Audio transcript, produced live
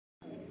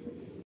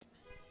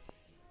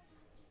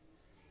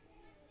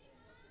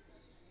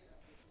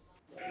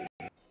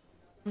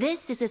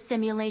This is a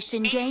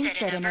simulation game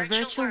set in a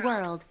virtual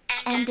world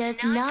and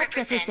does not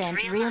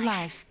represent real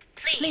life.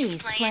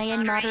 Please play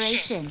in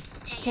moderation,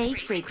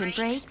 take frequent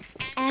breaks,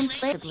 and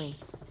play stably.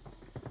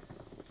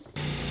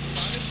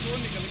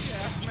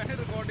 मैंने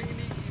recording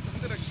नहीं की,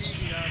 तुमने रखी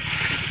थी यार।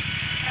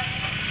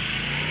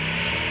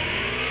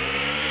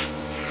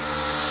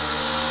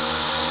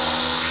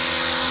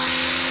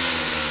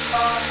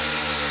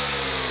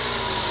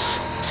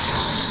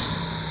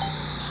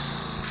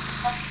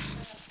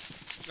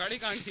 गाड़ी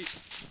कहाँ की?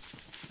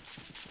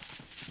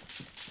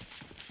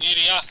 ये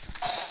रिया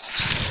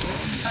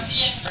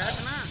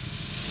बैठ ना।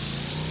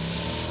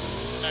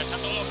 बैठा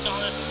तो अब कहाँ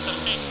है सर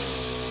पे?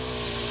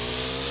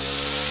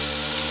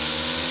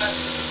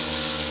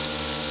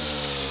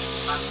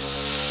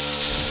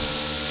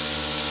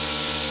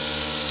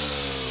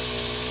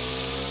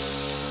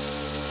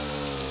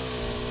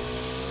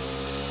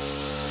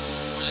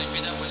 मुझे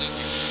बिना मुझे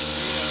क्यों?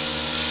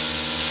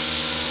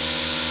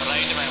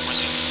 राइट में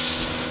मुझे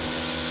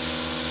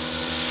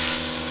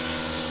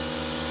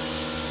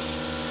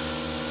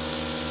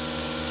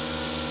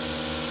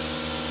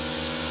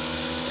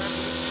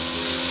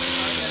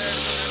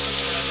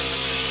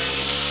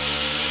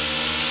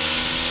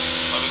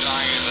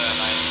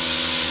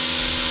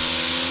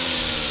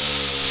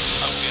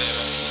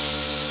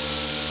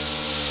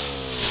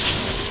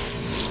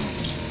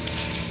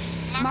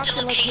Mark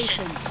the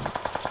location.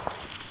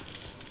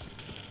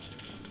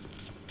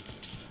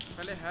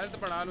 पहले हेल्थ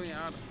बढ़ा लूं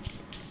यार।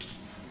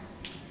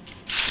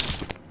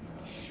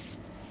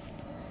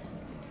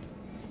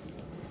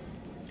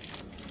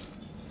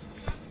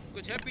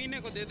 कुछ है पीने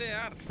को दे दे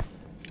यार।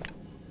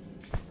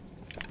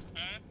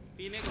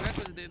 पीने को है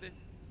कुछ दे दे।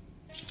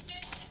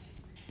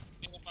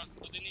 मेरे पास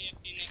खुद नहीं है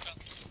पीने का।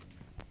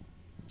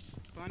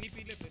 पानी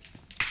पी ले फिर।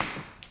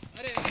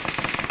 अरे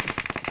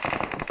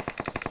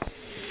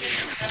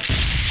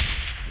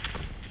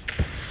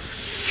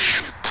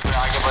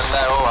आगे बंदा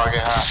है वो आगे।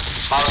 हाँ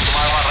मारो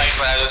तुम्हारे वहाँ राइट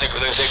में आया। देखो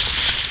देखो देख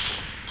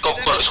स्कोप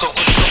करो स्कोप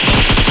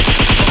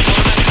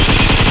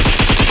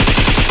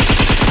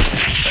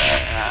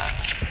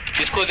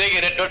इसको देखिए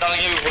रेड डॉट डाल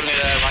के भी बोलने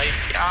रहा है भाई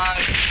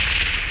यार।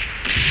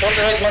 छोड़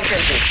दे मत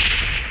खेल तू।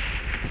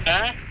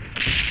 हैं?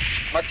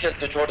 मत खेल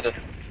तू छोड़ दे।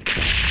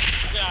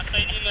 मुझे आता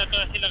ही नहीं, मैं तो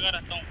ऐसे लगा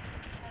रहता हूँ।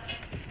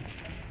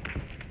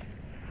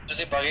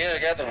 तुझे भागेगा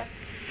क्या तुम?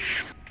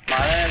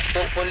 मारे तो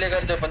खोल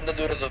लेकर जो बंदा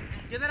दूर है तो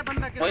किधर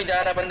बंदा वही जा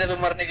रहा है बंदे पे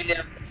मरने के लिए।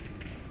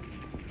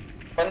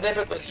 बंदे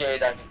पे कुछ किया है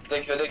जाके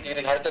देखियो देखिए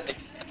हरकत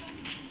देखिए।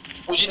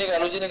 उजी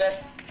निकाल उजी निकाल।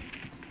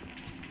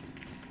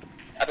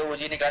 अबे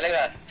उजी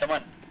निकालेगा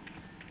चमन।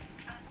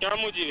 क्या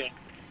मुझे है?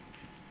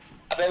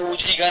 अबे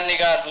उजी गन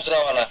निकाल दूसरा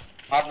वाला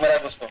हाथ में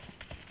रख उसको।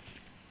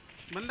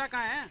 बंदा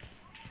कहाँ है?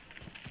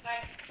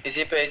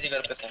 इसी पे इसी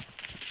घर पे था।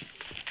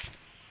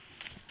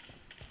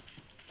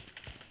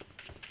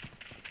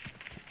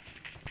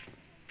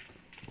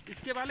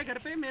 इसके वाले घर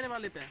पे मेरे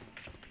वाले पे?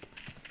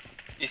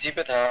 इसी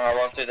पे था।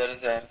 आवाज तो इधर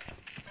से आ रही थी।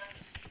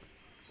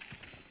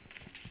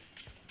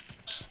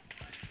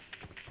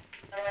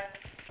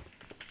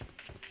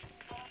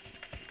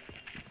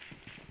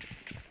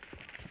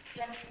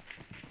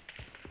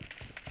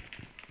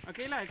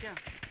 अकेला है क्या?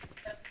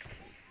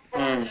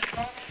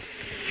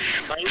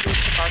 भाई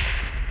दोस्त के पास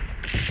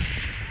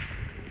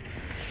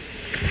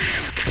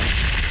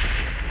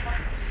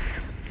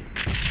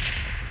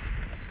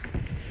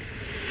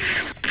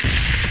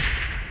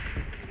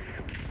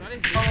अरे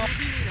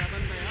भी नहीं रहा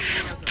बंदा यार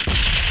थोड़ा सा।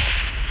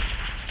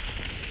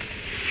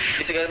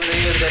 पीछे घर में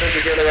नहीं उस घर में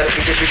पीछे लगा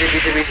पीछे पीछे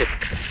पीछे पीछे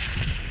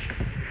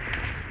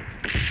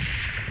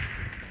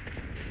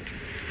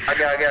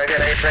आगे आगे आगे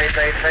right right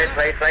right right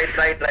right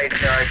right right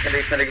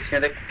right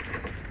इसमें देख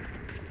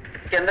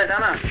के अंदर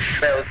जाना।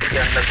 मैं उसके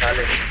अंदर खा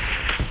ले।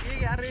 ये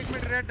यार एक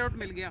मिनट रेड डॉट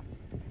मिल गया।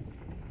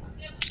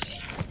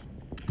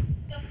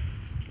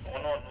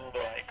 दोनों नूड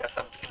है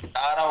कसम से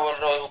आ रहा बोल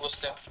रहा हूँ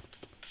घुसते हो।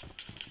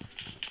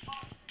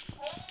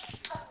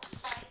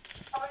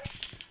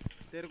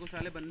 तेरे को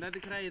साले बंदा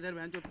दिख रहा है इधर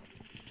बहन जो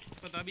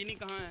पता भी नहीं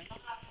कहाँ है।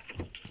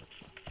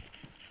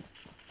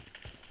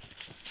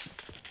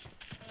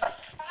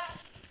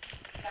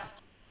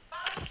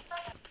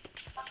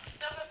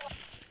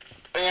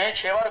 यहीं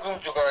 6 बार घूम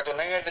चुका है तो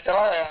नहीं है तो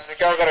चला जाए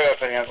क्या करेगा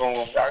फिर यहाँ घूम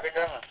घूम के आगे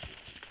जाना।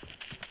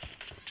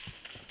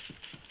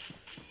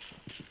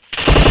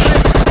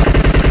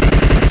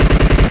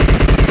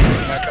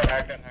 Hacker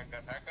hacker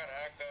hacker hacker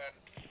hacker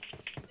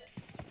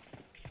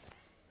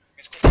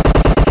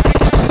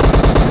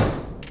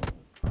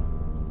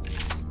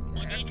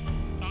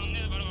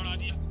सामने बड़बड़ा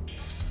दिया।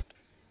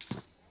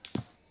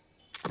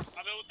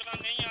 अबे उतना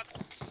नहीं आता।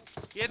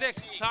 ये देख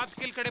 7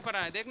 किल खड़े पर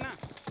आया देखना।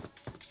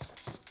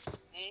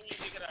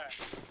 दिख रहा है।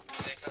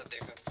 देखा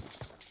देखा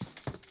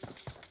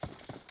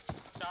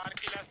 4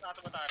 किल 7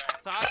 बता रहा है।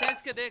 7 है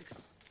इसके देख।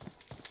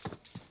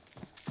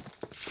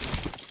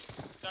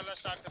 चलो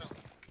स्टार्ट करो।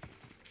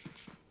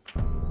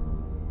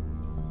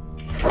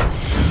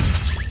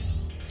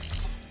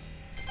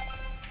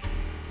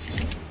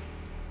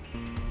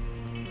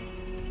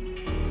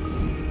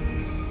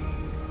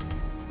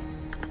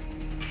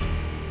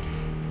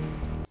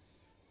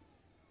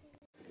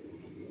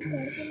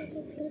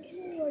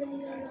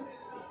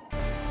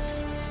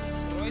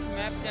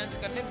 चेंज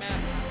कर ले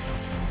मैप।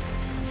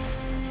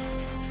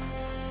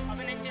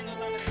 अबे नहीं चेंज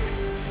होता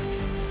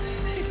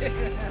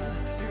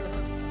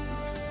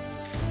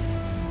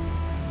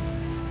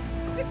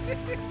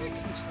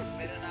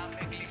मेरे नाम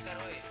पे क्लिक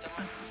करो,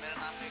 चमन मेरे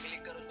नाम पे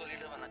क्लिक करो, उसको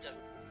लीडर बना। चल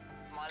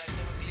तुम्हारे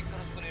पे क्लिक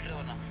करो, उसको लीडर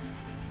बना।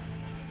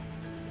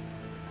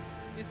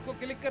 इसको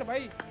क्लिक कर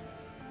भाई।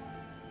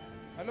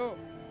 हेलो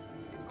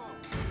इसको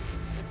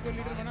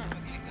लीडर बना।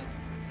 क्लिक कर,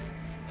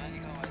 क्या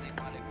लिखा हुआ है देख,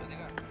 मालिक को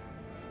देखा,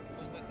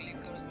 उस पर क्लिक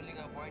करो, उसमें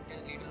लिखा पॉइंट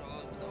एज लीडर होगा,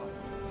 उसको दबाओ।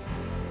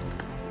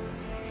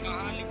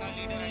 कहाँ लिखा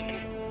लीडर आई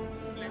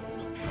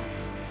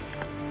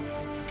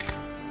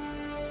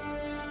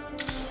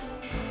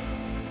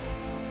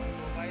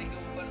प्रोफाइल के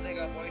ऊपर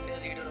देगा पॉइंट एज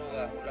लीडर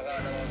होगा, वो लगा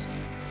दबाओ उसको।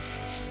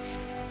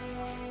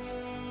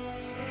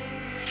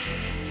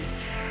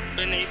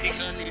 नहीं दिख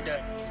रहा लीडर।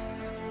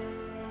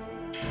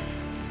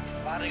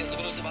 बाहर देखो,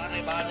 ग्रुप से बाहर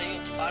देखो,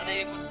 बाहर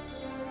देखो।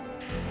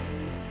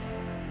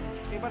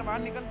 एक बार बाहर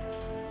निकल,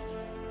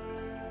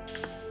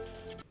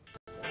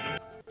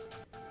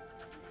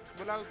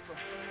 बुला उसको।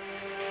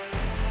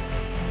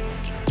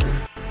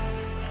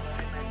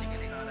 मैचिंग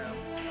दिखा रहा है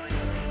वो।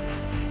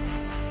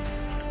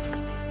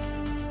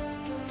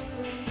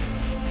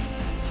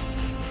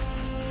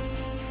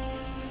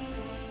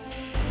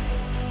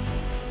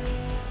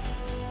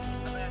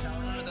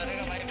 डाउनलोड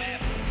करेगा भाई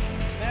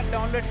मैप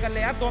डाउनलोड कर ले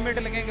यार, 2 मिनट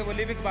लगेंगे। वो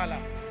लिविक वाला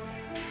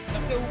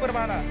सबसे ऊपर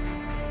वाला।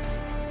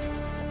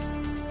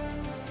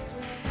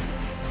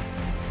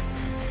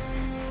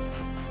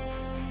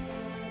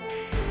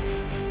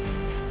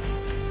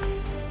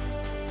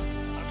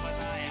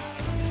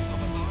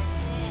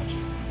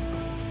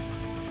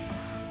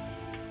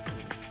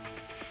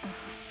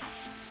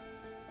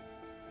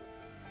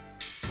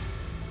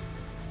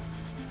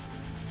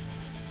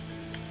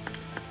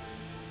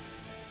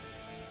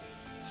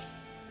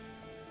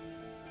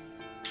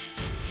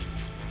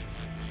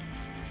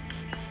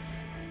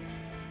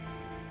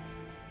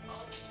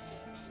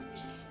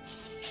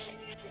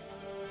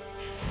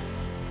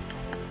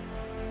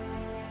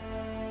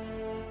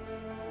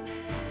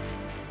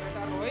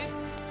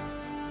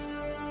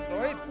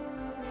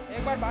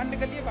 एक बार बाहर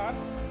निकलिए, बाहर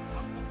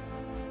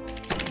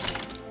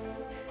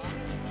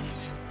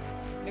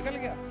निकल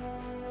गया।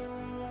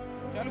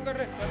 चालू कर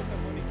रहे, चालू कर,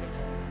 वो नहीं कर।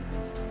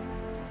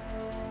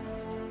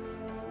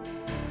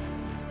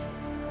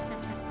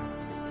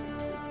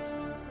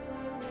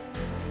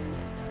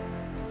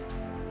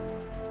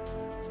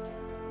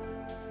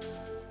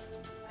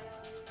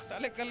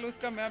 साले कल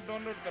उसका मैप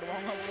डाउनलोड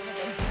करवाऊंगा, बोलूंगा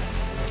यार।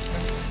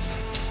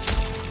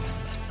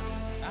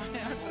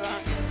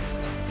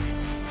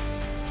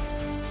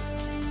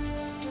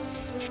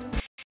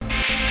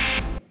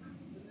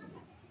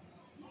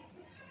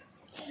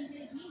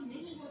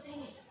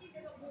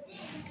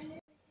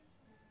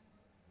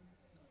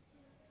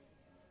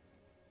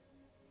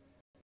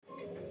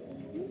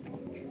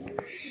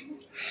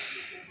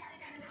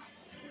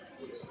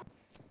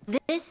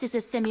 This is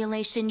a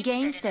simulation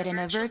game set in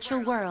a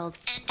virtual world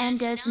and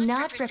does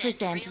not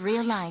represent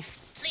real life.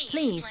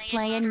 Please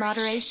play in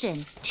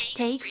moderation,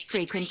 take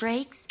frequent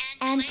breaks,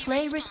 and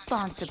play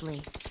responsibly.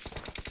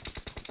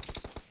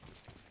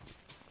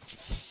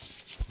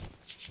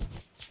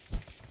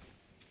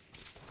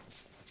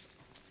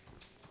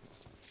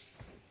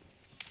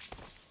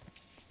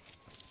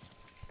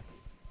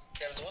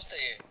 तेरा दोस्त है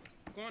ये?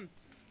 कौन?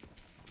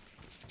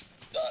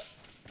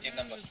 3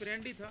 नंबर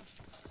फ्रेंड ही था।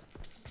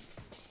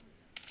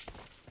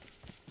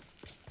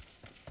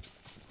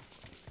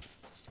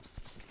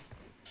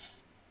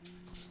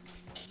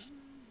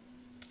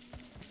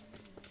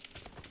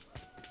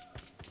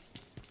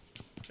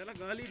 चला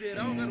गाली दे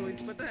रहा होगा रोहित,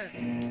 पता है।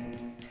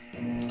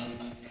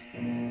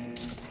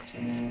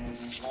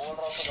 बोल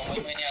रहा हूँ तो समझ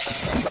में नहीं आता।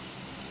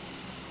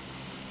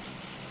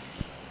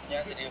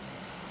 यहाँ से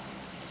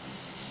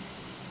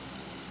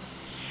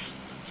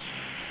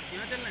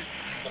यहाँ चलना है।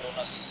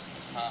 कोरोना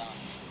हाँ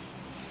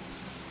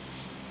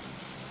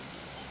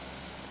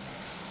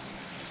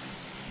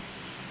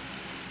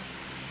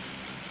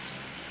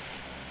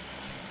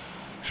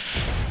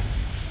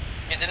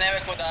कितने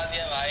में खुदा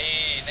दिया भाई,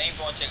 नहीं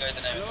पहुंचेगा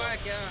इतने में। है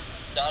क्या?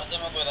 400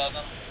 में खुदा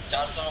था,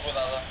 400 में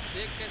खुदा था।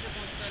 देख कैसे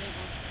पहुंचता, नहीं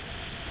पहुंचता।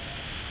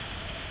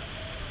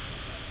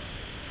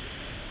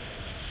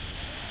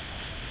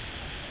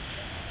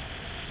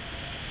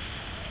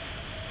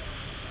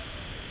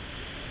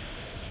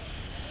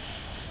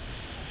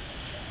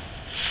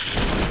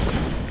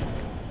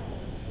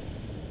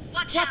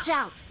 Watch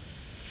out!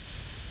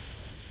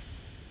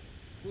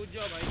 कूद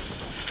जाओ भाई।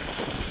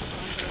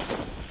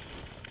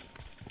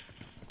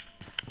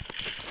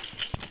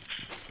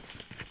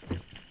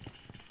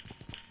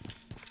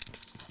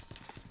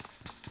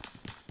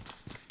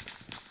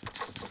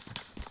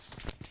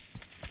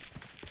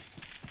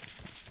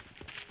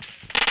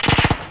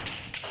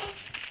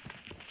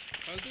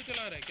 फालतू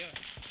चला रहा है क्या?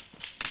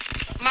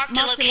 Mark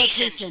the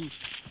location.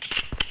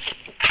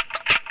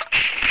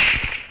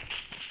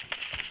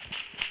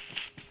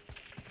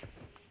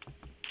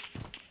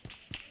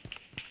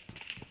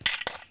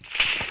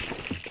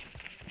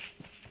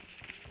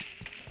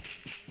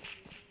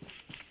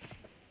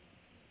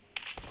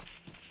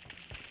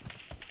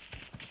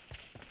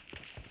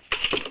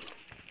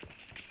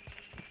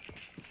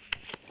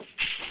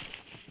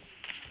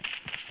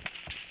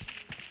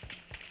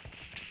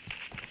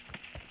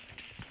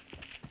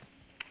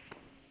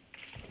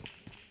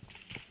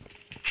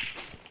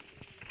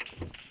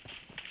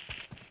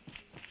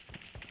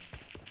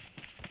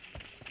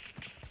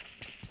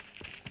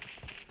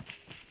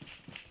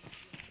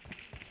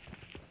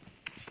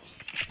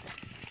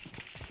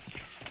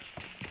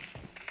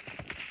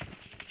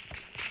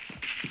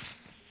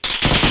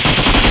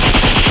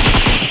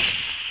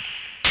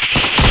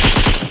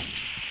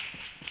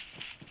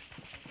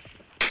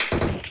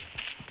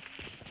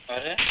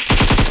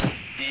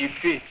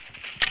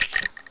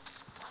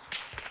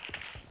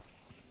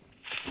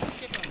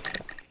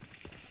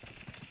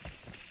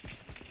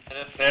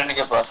 मेरे फ्रेंड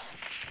के पास।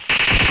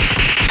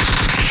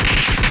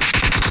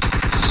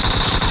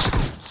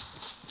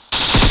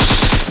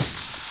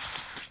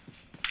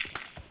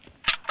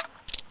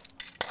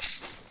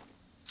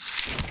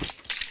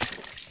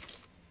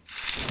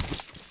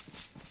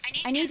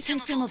 I need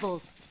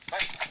consumables.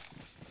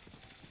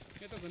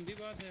 ये तो गंदी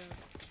बात है यार।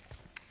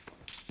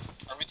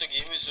 अभी तो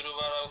गेम ही शुरू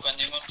हुआ है,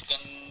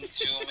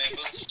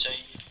 कंज्यूमेबल्स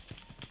चाहिए।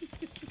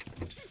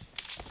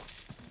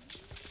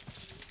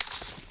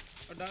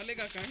 और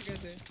डालेगा कहाँ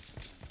कहते?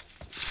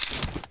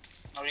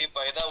 अभी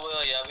पैदा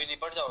हुआ या भी नहीं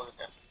पड़ जाओगे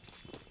क्या?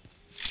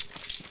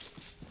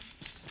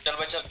 चल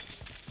भाई चल,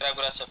 क्रैब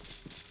ग्रास चल।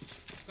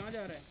 कहाँ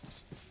जा रहा है?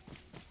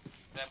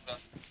 Crab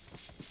grass.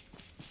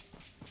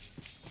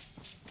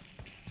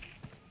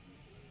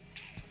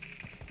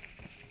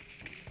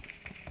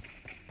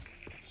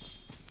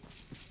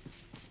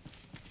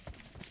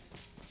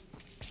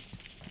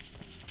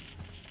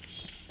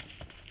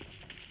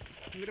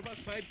 मेरे पास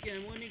 5 की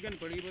एमो नहीं, गन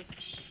पड़ी बस।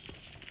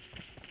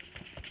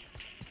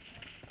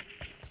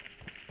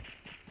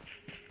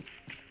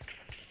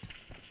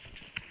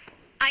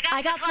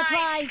 I got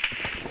supplies.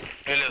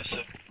 ले ले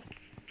उससे।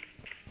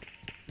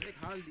 एक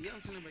हाल दिया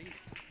उसने भाई।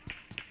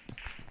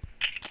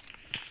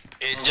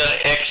 एंजल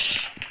एक्स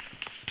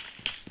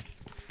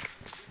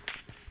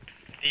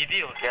दीदी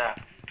हो क्या?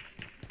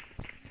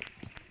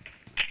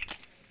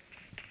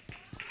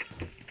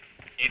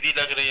 दीदी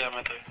लग रही है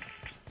हमें तो।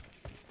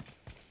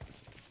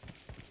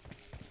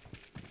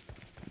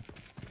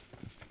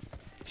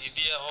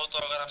 दीदी हो तो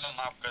अगर हमें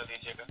माफ कर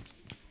दीजिएगा।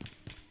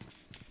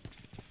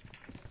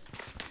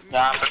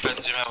 यहाँ पे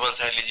कंज्यूमेबल्स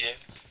है, लीजिए।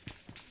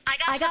 I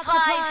got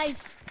supplies.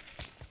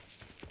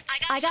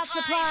 I got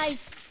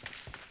supplies.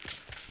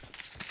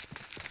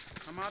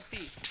 हम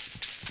आती।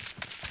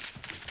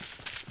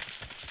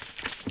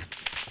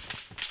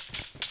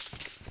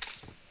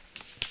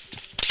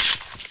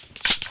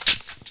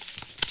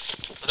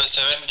 थोड़ा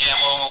 7 की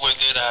एमो में कोई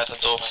दे रहा था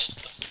तो मैं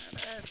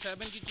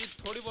 7 की चीज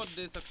थोड़ी बहुत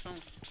दे सकता हूँ।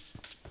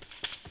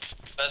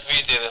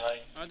 10-20 दे दे भाई।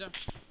 आजा।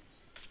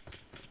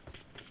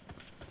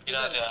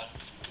 गिरा दे यार।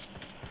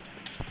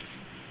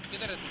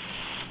 किधर है तू?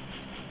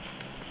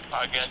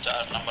 आ गया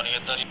 4 नंबर ये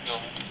तो क्यों?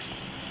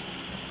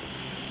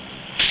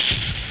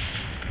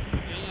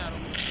 यहीं आ रहा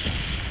हूँ।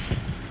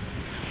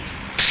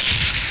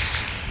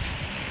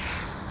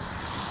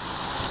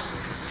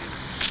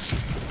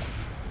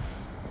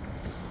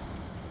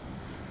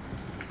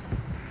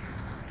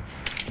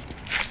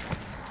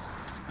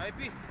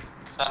 आईपी।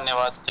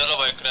 धन्यवाद। चलो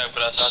भाई क्रैब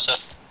ग्रास आ चल।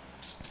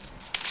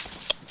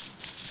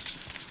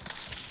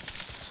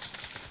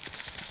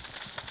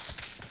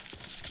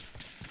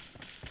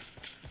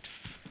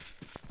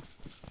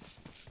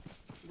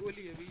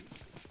 गोली अभी।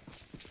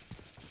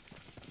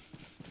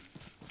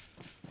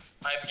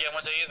 5 की एमो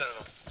चाहिए तेरे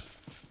को?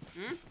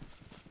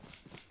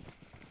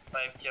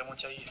 5 की एमो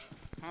चाहिए?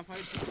 हाँ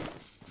 5 की।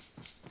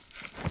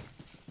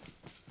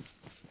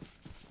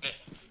 ले।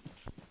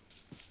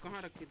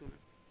 कहाँ रखी तूने?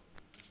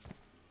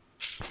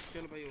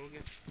 चल भाई हो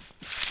गया।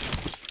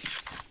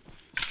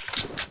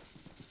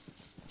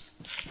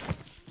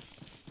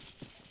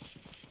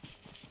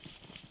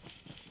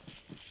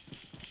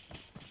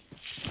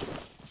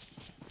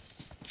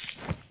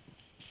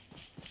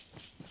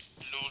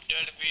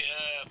 लूटेड भी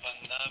है,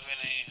 बंदा भी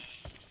नहीं है।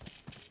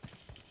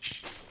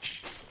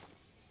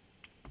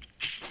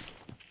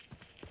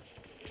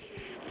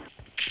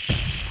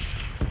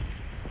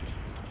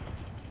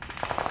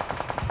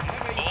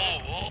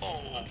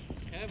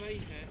 है भाई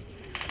है।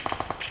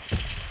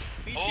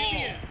 पीछे भी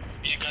है।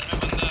 ये घर में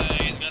बंदा है,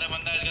 इस घर में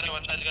बंदा है, इस घर में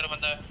बंदा है, इस घर में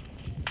बंदा है।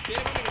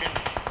 तेरे वाले घर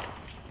में।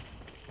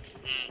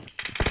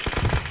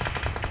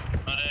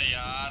 अरे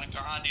यार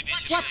कहाँ दीदी?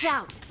 Watch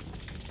out.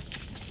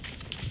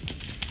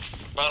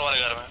 बाहर वाले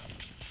घर में।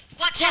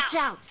 Watch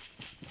out.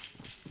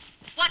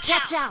 Watch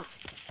out.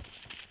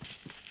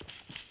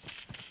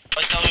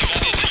 बच्चा हुई क्या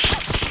दीदी?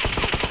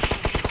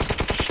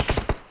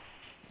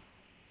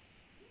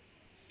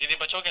 दीदी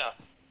बचो क्या?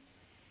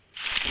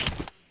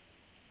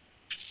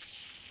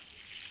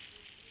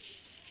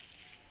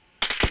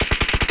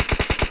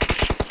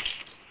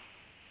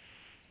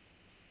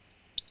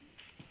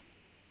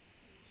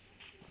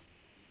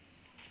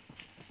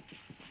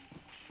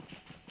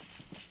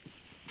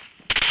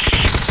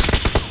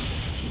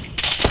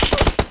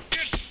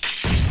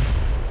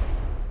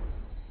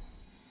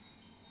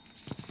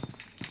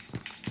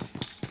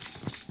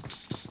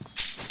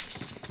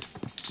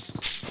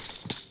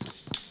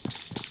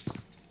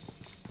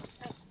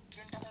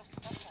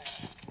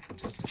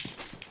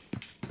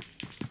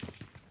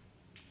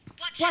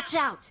 Watch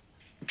out.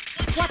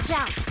 Watch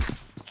out.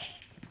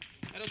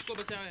 अरे उसको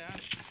बचाओ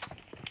यार।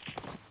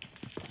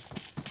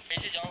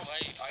 पीछे जाओ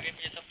भाई, आगे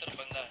पीछे सब तरफ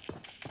बंदा है।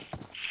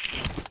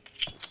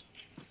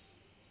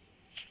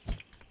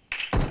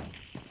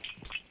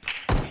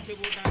 पीछे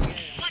बोट आ गया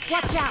यार।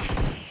 Watch out.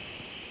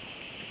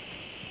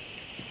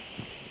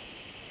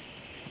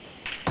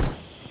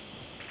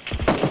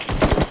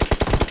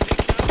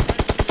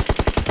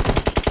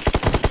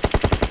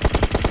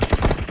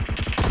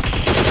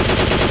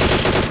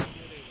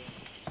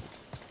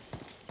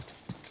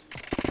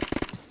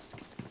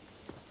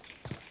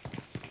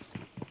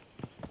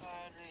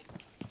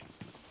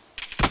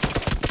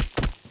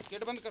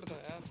 बंद कर दो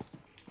यार।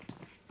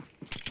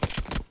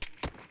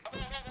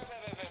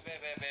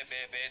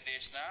 बे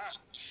देशना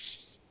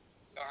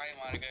कहाँ ही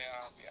मार गए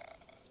आप यार।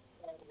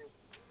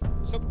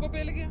 सबको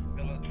पेल गया।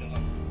 गलत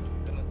गलत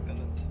गलत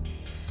गलत।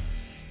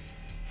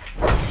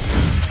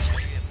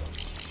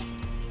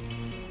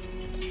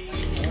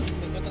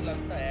 तो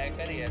लगता है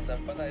कर ही ऐसा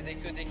पता है।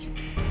 देखियो देखियो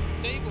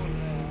सही बोल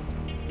रहा है यार।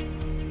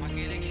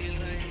 अकेले खेल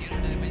रहा है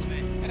 0 डैमेज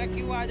में। अरे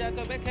क्यों आ जाते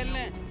हो बे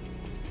खेलने?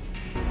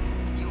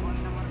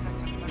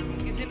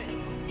 किसी ने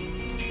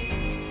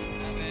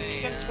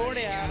चल छोड़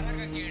यार।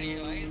 का कीड़ी है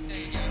भाई इसका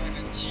 11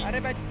 का छी। अरे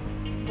बे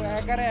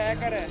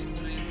हैकर है।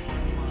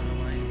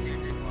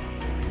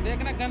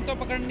 देखना गन तो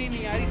पकड़नी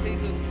नहीं आ रही सही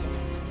से उसको।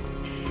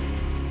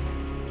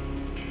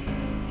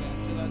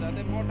 चला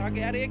जाते मोट आके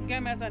यार। एक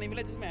गेम ऐसा नहीं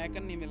मिला जिसमें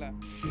हैकर नहीं मिला।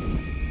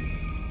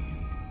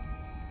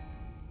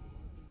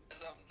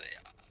 समझे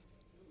यार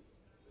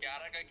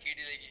 11 का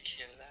कीड़ी लेके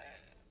खेल रहा है।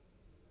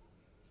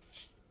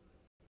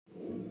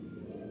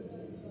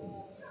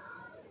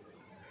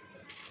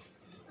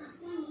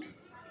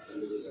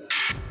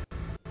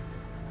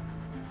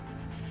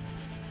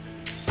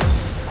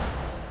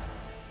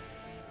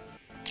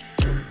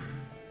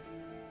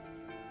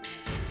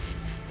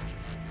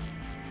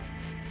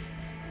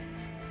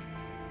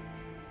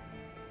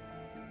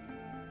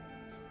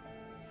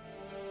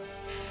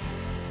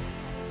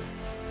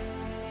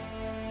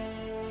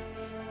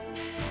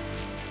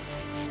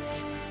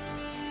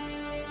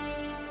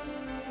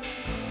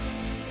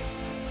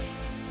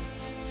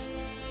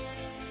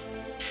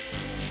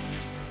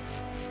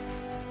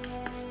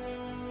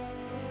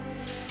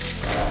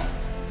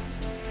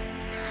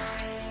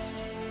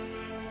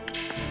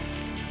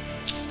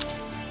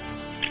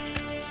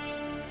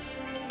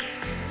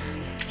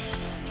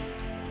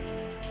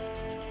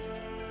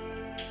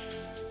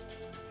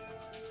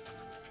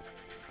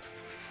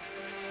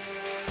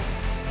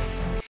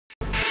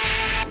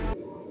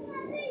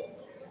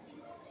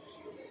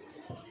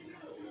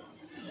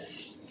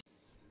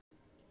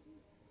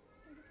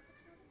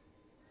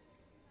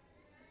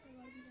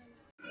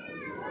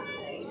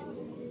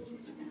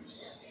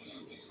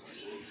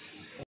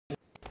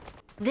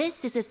 This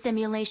is a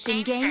simulation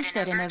game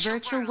set in a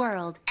virtual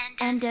world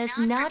and does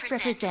not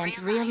represent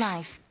real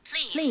life.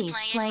 Please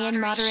play in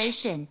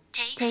moderation,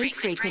 take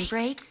frequent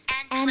breaks,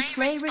 and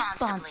play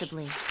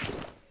responsibly.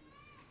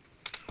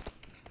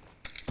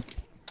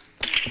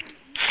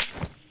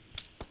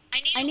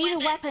 I need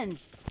a weapon.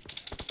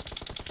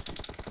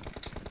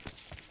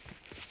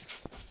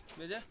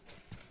 भेजा?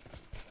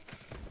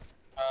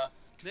 हाँ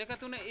देखा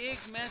तूने एक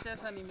मैच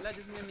ऐसा नहीं मिला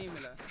जिसमें नहीं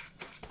मिला।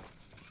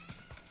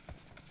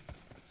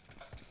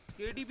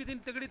 केडी भी दिन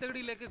तगड़ी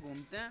तगड़ी लेके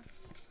घूमते हैं।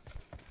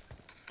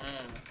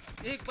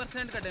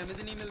 1% का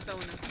डैमेज नहीं मिलता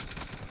उन्हें।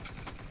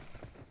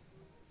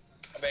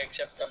 अब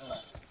एक्सेप्ट करना।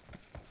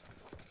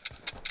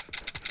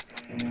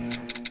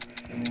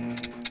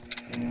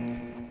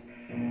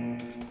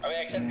 अब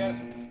एक्सेप्ट कर।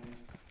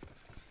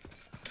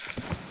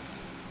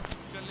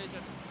 चल ले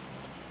चल।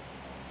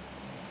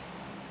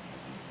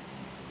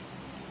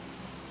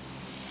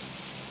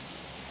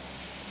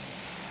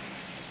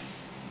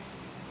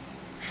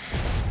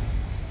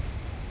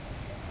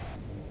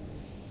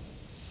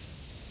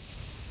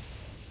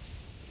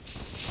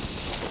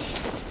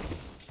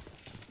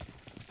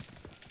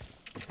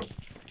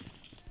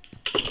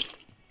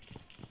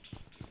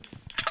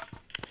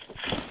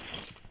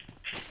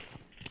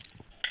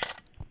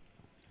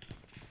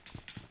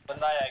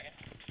 बंदा आया क्या?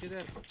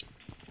 किधर?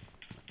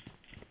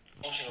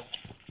 पूछ लो।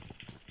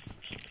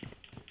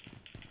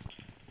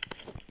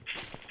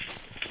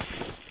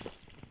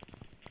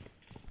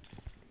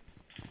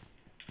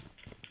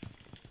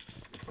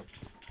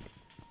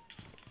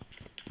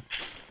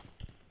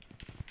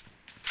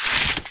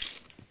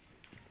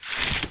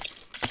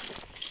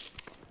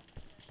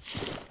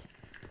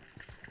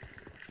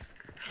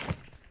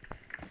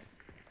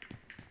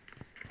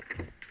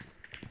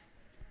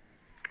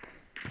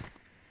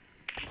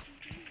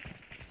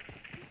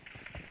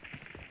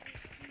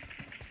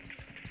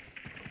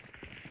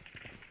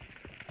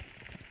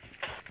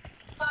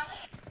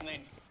 नहीं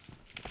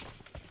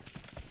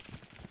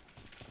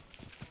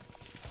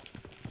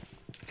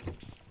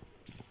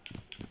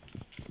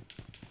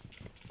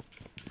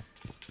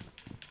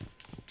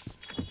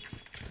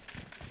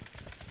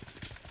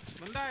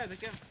बंदा आया था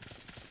क्या?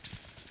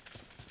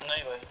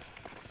 नहीं भाई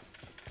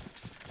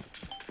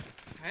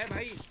है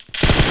भाई।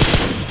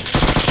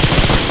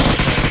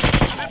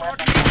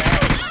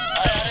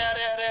 अरे अरे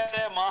अरे अरे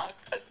अरे माँ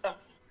कसम।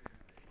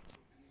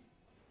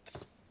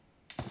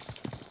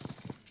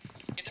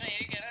 कितना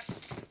ये कह रहा?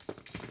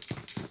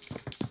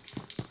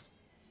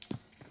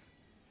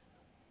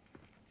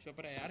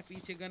 शुक्र है यार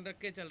पीछे गन रख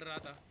के चल रहा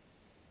था।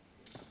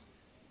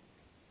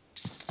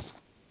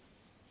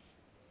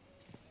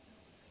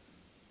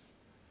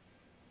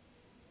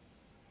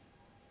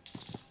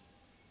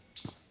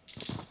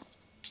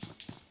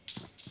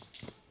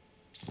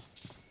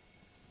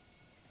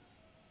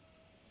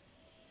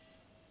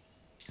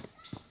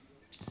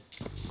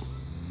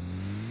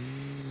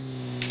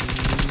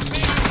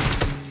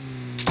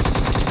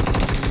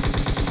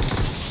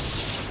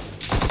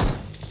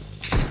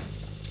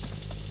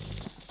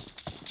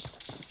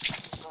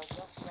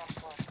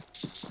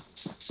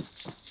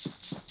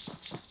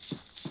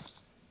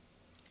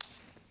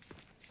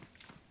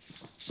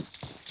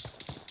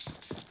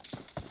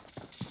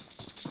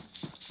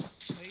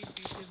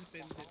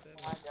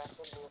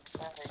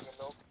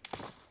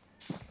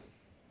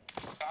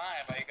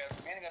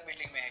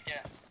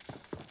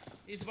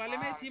 इस वाले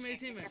में इसी में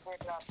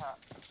देख रहा था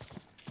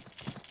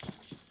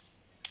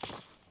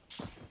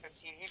तो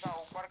सीढ़ी का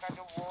ऊपर का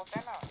जो वो होता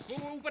है ना, वो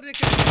ऊपर देख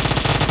के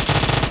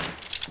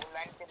वो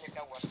लाइन पे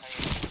लेटा हुआ था ये।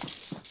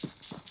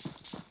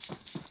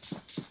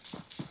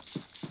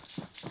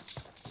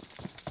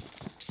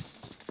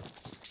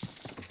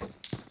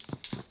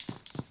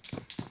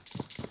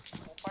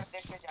 ऊपर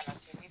देख के जाना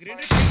सीढ़ी पर।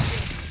 ग्रेनेड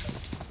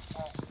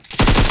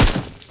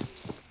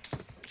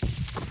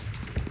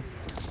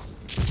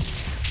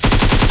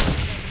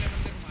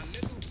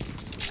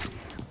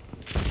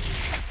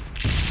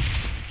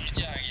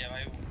नीचे आ गया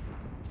भाई वो।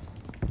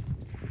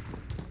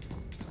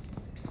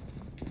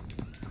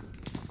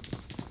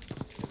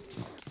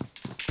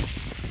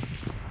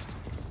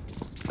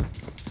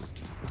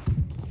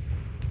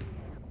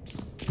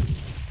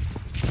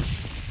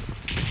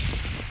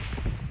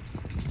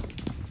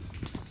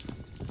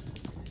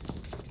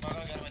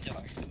 बगल घर में चला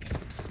गया।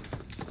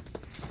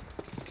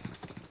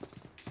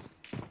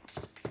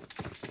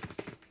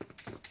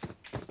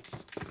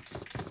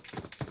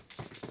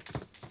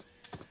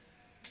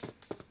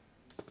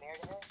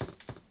 नेट है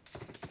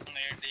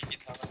नेट एक ही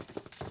था भाई।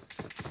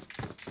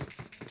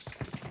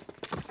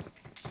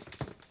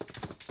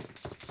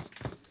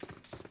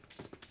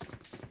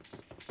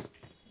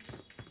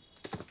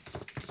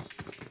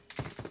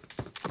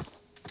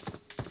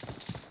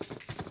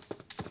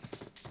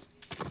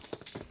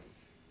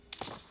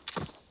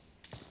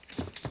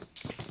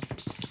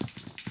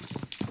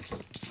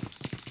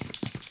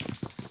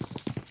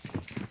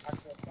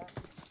 अच्छा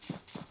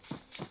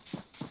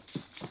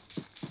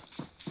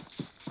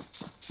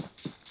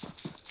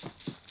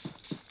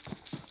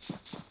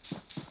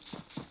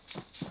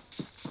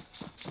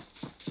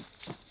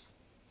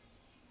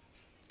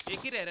एक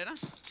ही रह रहे ना।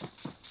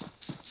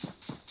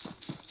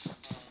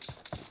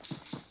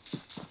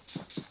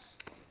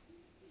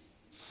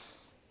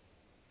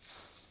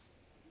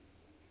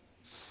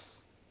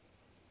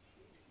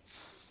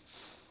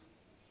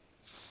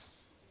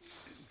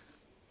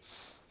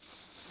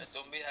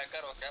 तुम भी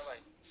हैकर हो क्या भाई?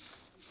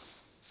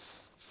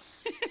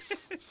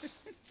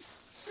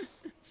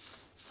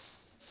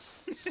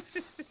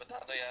 बता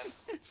दो यार,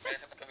 मेरे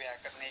साथ कभी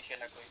हैकर नहीं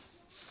खेला कोई।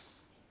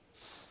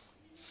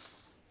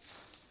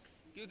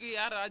 क्योंकि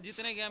यार आज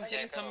जितने गेम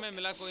खेले सब में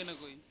मिला कोई ना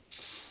कोई।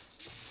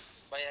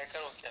 भाई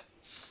हैकर हो क्या?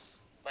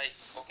 भाई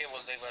ओके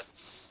बोल दो एक बार,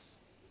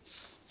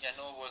 या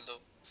नो बोल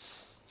दो।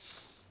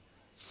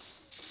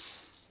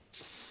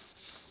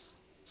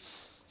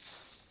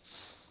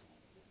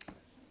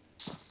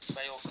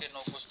 भाई ओके नो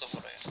कुछ तो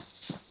बोलो यार।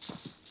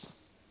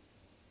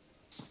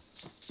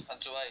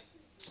 अंशु भाई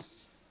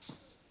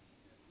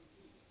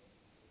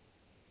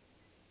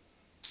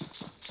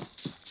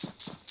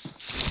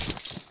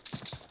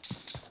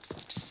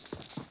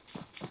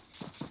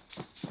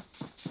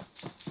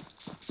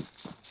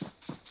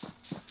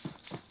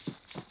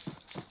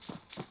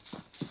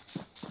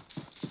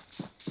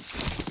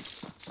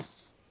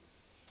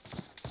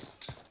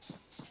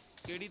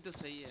केडी तो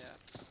सही है यार,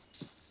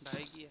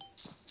 2.5 की है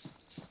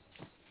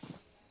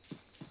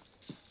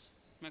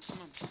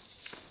मैक्सिमम।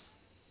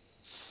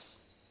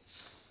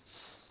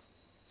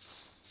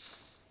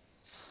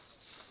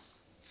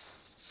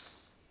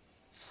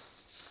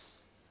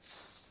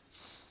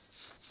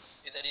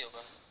 इधर ही होगा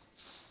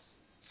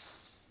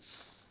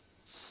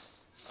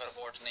अगर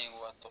बॉट नहीं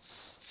हुआ तो।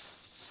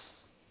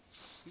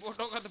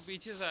 बोटो का तो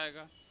पीछे से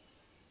आएगा।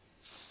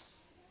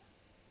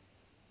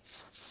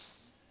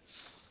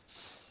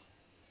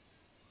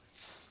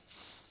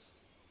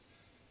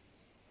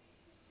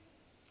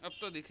 अब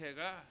तो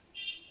दिखेगा।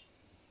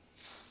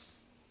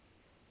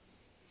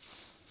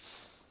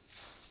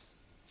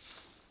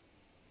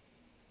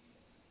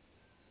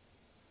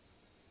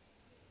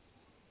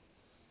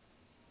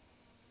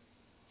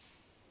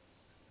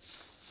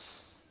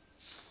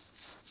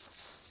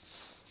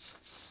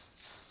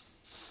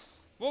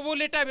 वो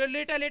लेटा है,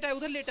 लेटा है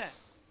उधर, लेटा है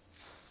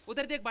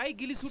उधर। देख भाई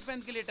गिली सूट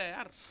पहन के लेटा है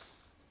यार,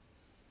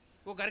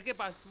 वो घर के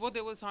पास। वो दे,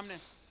 वो सामने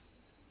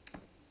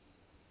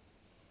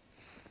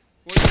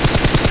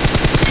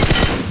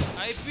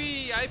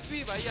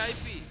आईपी भाई,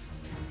 आईपी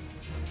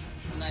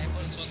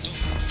स्नाइपर सुन तुम।